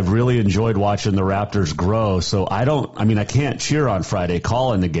 but I've really enjoyed watching the Raptors grow. So I can't cheer on Friday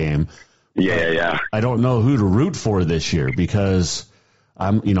calling the game. Yeah. I don't know who to root for this year because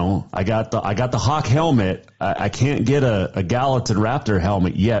I got the Hawk helmet. I can't get a Gallatin Raptor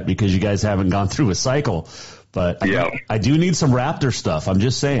helmet yet because you guys haven't gone through a cycle. But I do need some Raptor stuff. I'm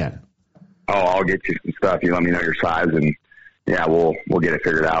just saying. Oh, I'll get you some stuff. You let me know your size, and we'll get it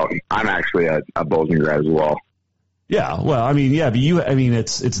figured out. I'm actually a Bozeman grad as well. Yeah, well, but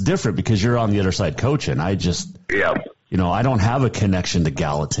it's different because you're on the other side coaching. I just, I don't have a connection to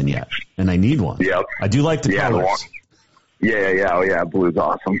Gallatin yet, and I need one. Yep. I do like the colors. Yeah. Oh, yeah. Blue's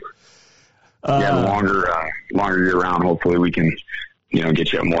awesome. The longer you're around, hopefully we can,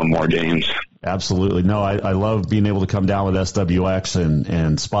 get you at more and more games. Absolutely. No, I love being able to come down with SWX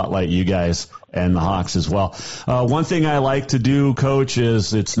and spotlight you guys and the Hawks as well. One thing I like to do, Coach,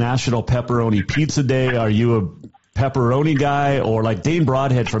 is it's National Pepperoni Pizza Day. Are you a pepperoni guy, or like Dane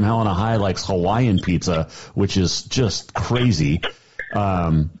Broadhead from Helena High likes Hawaiian pizza, which is just crazy?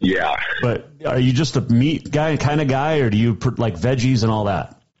 Yeah. But are you just a meat guy kind of guy, or do you like veggies and all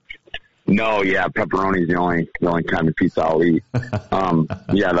that? No, pepperoni is the only kind of pizza I'll eat.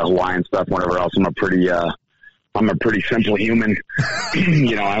 The Hawaiian stuff, whatever else. I'm a pretty simple human.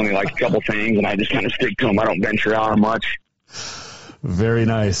 I only like a couple things, and I just kind of stick to them. I don't venture out much. Very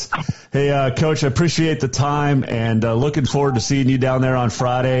nice. Hey, Coach, I appreciate the time, and looking forward to seeing you down there on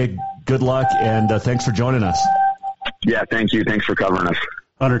Friday. Good luck, and thanks for joining us. Yeah, thank you. Thanks for covering us.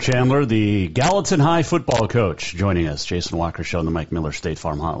 Hunter Chandler, the Gallatin High football coach, joining us. Jason Walker Show on the Mike Miller State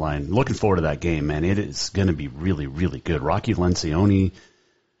Farm Hotline. Looking forward to that game, man. It is going to be really, really good. Rocky Lencioni.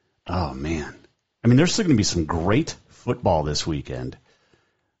 Oh, man. There's still going to be some great football this weekend.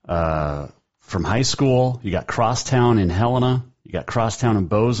 From high school, you got Crosstown in Helena. You got Crosstown in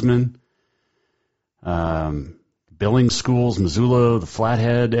Bozeman. Billings schools, Missoula, the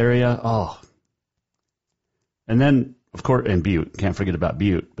Flathead area. Oh. And then, of course, and Butte. Can't forget about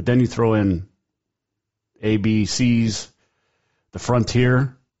Butte. But then you throw in ABCs, the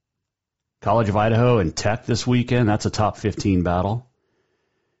Frontier, College of Idaho, and Tech this weekend. That's a top 15 battle.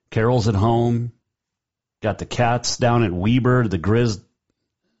 Carroll's at home. Got the Cats down at Weber. The Grizz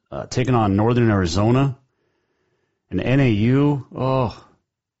taking on Northern Arizona. And NAU,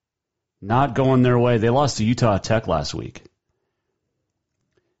 not going their way. They lost to Utah Tech last week.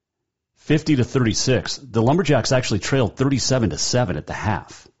 50-36. The Lumberjacks actually trailed 37-7 at the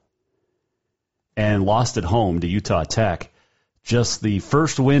half and lost at home to Utah Tech. Just the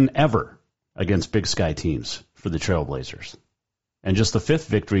first win ever against Big Sky teams for the Trailblazers. And just the fifth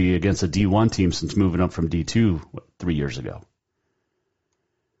victory against a D1 team since moving up from D2 3 years ago.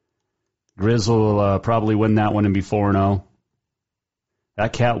 Grizz will probably win that one and be 4-0.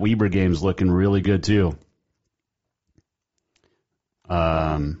 That Cat Weber game's looking really good too.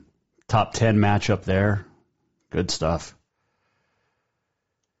 Top 10 matchup there. Good stuff.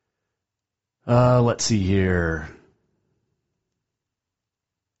 Let's see here.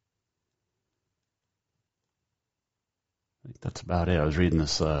 I think that's about it. I was reading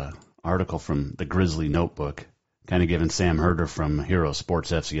this article from the Grizzly Notebook, kind of giving Sam Herder from Hero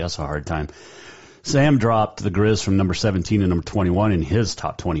Sports FCS a hard time. Sam dropped the Grizz from number 17 to number 21 in his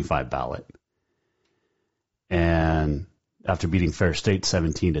top 25 ballot. And after beating Fair State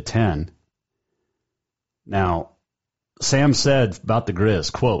 17-10. Now, Sam said about the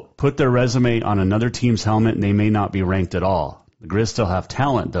Grizz, quote, put their resume on another team's helmet and they may not be ranked at all. The Grizz still have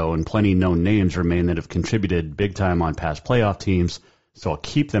talent, though, and plenty known names remain that have contributed big time on past playoff teams, so I'll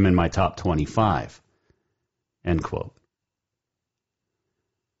keep them in my top 25. End quote.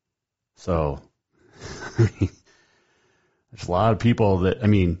 So, there's a lot of people that,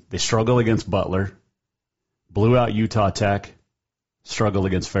 they struggle against Butler, blew out Utah Tech, struggled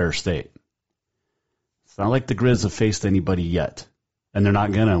against Fair State. It's not like the Grizz have faced anybody yet, and they're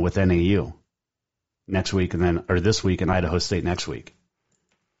not gonna with NAU next week this week and Idaho State next week.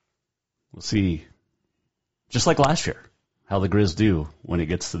 We'll see, just like last year, how the Grizz do when it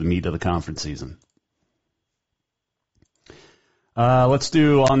gets to the meat of the conference season. Let's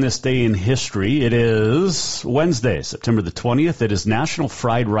do on this day in history. It is Wednesday, September the 20th. It is National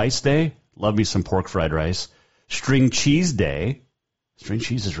Fried Rice Day. Love me some pork fried rice. String Cheese Day. String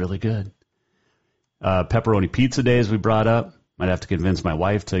cheese is really good. Pepperoni Pizza Day, as we brought up. Might have to convince my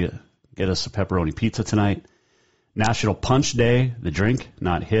wife to get us a pepperoni pizza tonight. National Punch Day, the drink,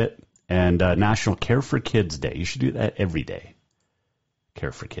 not hit. And National Care for Kids Day. You should do that every day.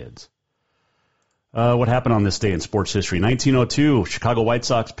 Care for kids. What happened on this day in sports history? 1902, Chicago White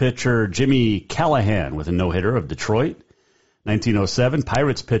Sox pitcher Jimmy Callahan with a no-hitter of Detroit. 1907,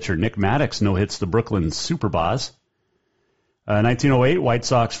 Pirates pitcher Nick Maddox no-hits the Brooklyn Superbas. 1908, White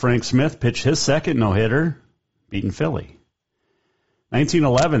Sox Frank Smith pitched his second no-hitter, beating Philly.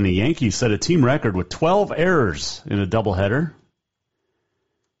 1911, the Yankees set a team record with 12 errors in a doubleheader.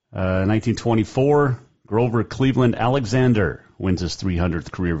 1924, Grover Cleveland Alexander wins his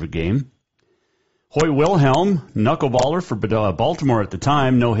 300th career game. Hoyt Wilhelm, knuckleballer for Baltimore at the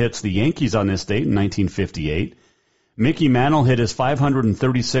time, no-hits the Yankees on this date in 1958. Mickey Mantle hit his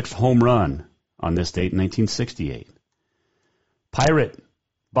 536th home run on this date in 1968. Pirate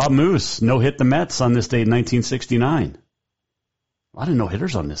Bob Moose no-hit the Mets on this date in 1969. A lot of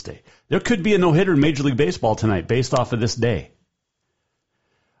no-hitters on this day. There could be a no-hitter in Major League Baseball tonight based off of this day.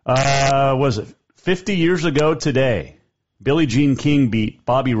 Was it 50 years ago today? Billie Jean King beat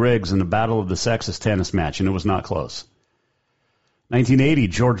Bobby Riggs in the Battle of the Sexes tennis match, and it was not close. 1980,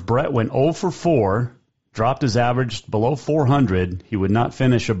 George Brett went 0 for 4, dropped his average below 400. He would not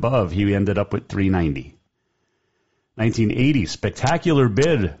finish above. He ended up with 390. 1980, Spectacular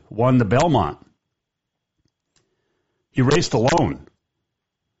Bid won the Belmont. He raced alone.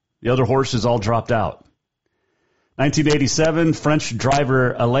 The other horses all dropped out. 1987, French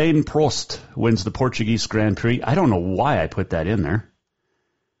driver Alain Prost wins the Portuguese Grand Prix. I don't know why I put that in there.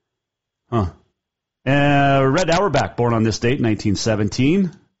 Red Auerbach, born on this date,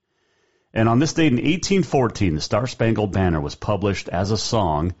 1917. And on this date in 1814, the Star-Spangled Banner was published as a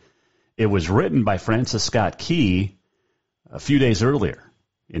song. It was written by Francis Scott Key a few days earlier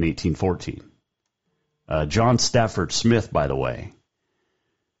in 1814. John Stafford Smith, by the way,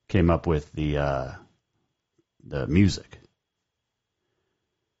 came up with the music.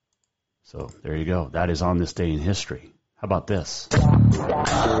 So there you go. That is on this day in history. How about this?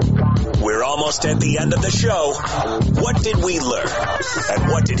 We're almost at the end of the show. What did we learn? And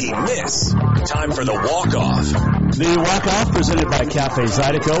what did he miss? Time for the walk-off. The walk-off presented by Cafe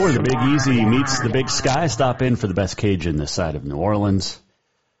Zydeco, where the Big Easy meets the Big Sky. Stop in for the best Cajun this side of New Orleans.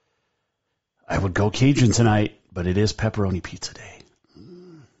 I would go Cajun tonight, but it is pepperoni pizza day.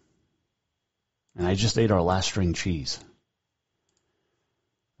 And I just ate our last string cheese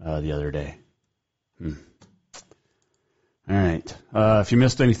the other day. All right. If you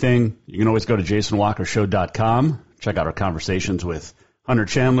missed anything, you can always go to JasonWalkerShow.com. Check out our conversations with Hunter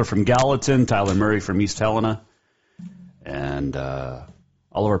Chandler from Gallatin, Tyler Murray from East Helena, and all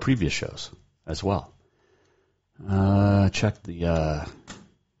of our previous shows as well. Check the... I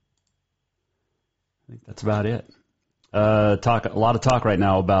think that's about it. A lot of talk right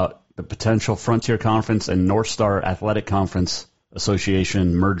now about the potential Frontier Conference and North Star Athletic Conference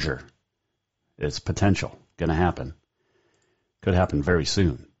Association merger. It's potential. Going to happen. Could happen very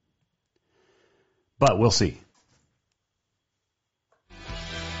soon. But we'll see.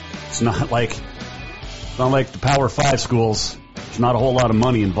 It's not like the Power 5 schools. There's not a whole lot of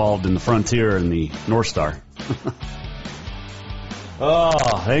money involved in the Frontier and the North Star.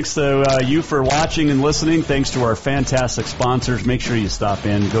 Thanks to you for watching and listening. Thanks to our fantastic sponsors. Make sure you stop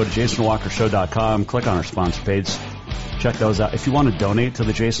in. Go to JasonWalkerShow.com. Click on our sponsor page. Check those out. If you want to donate to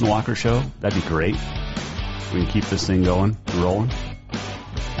the Jason Walker Show, that'd be great. We can keep this thing going and rolling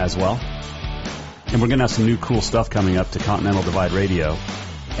as well. And we're going to have some new cool stuff coming up to Continental Divide Radio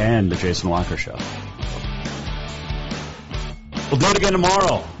and The Jason Walker Show. We'll do it again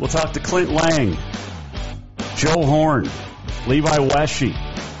tomorrow. We'll talk to Clint Lang, Joe Horn, Levi Wesche.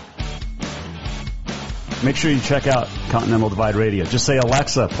 Make sure you check out Continental Divide Radio. Just say,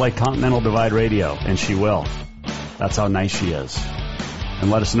 Alexa, play Continental Divide Radio, and she will. That's how nice she is. And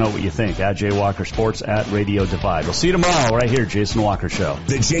let us know what you think. At Jay Walker Sports, at Radio Divide. We'll see you tomorrow right here, Jason Walker Show.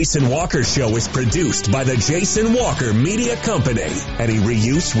 The Jason Walker Show is produced by the Jason Walker Media Company. Any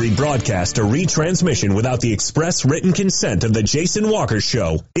reuse, rebroadcast, or retransmission without the express written consent of the Jason Walker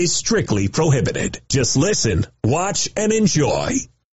Show is strictly prohibited. Just listen, watch, and enjoy.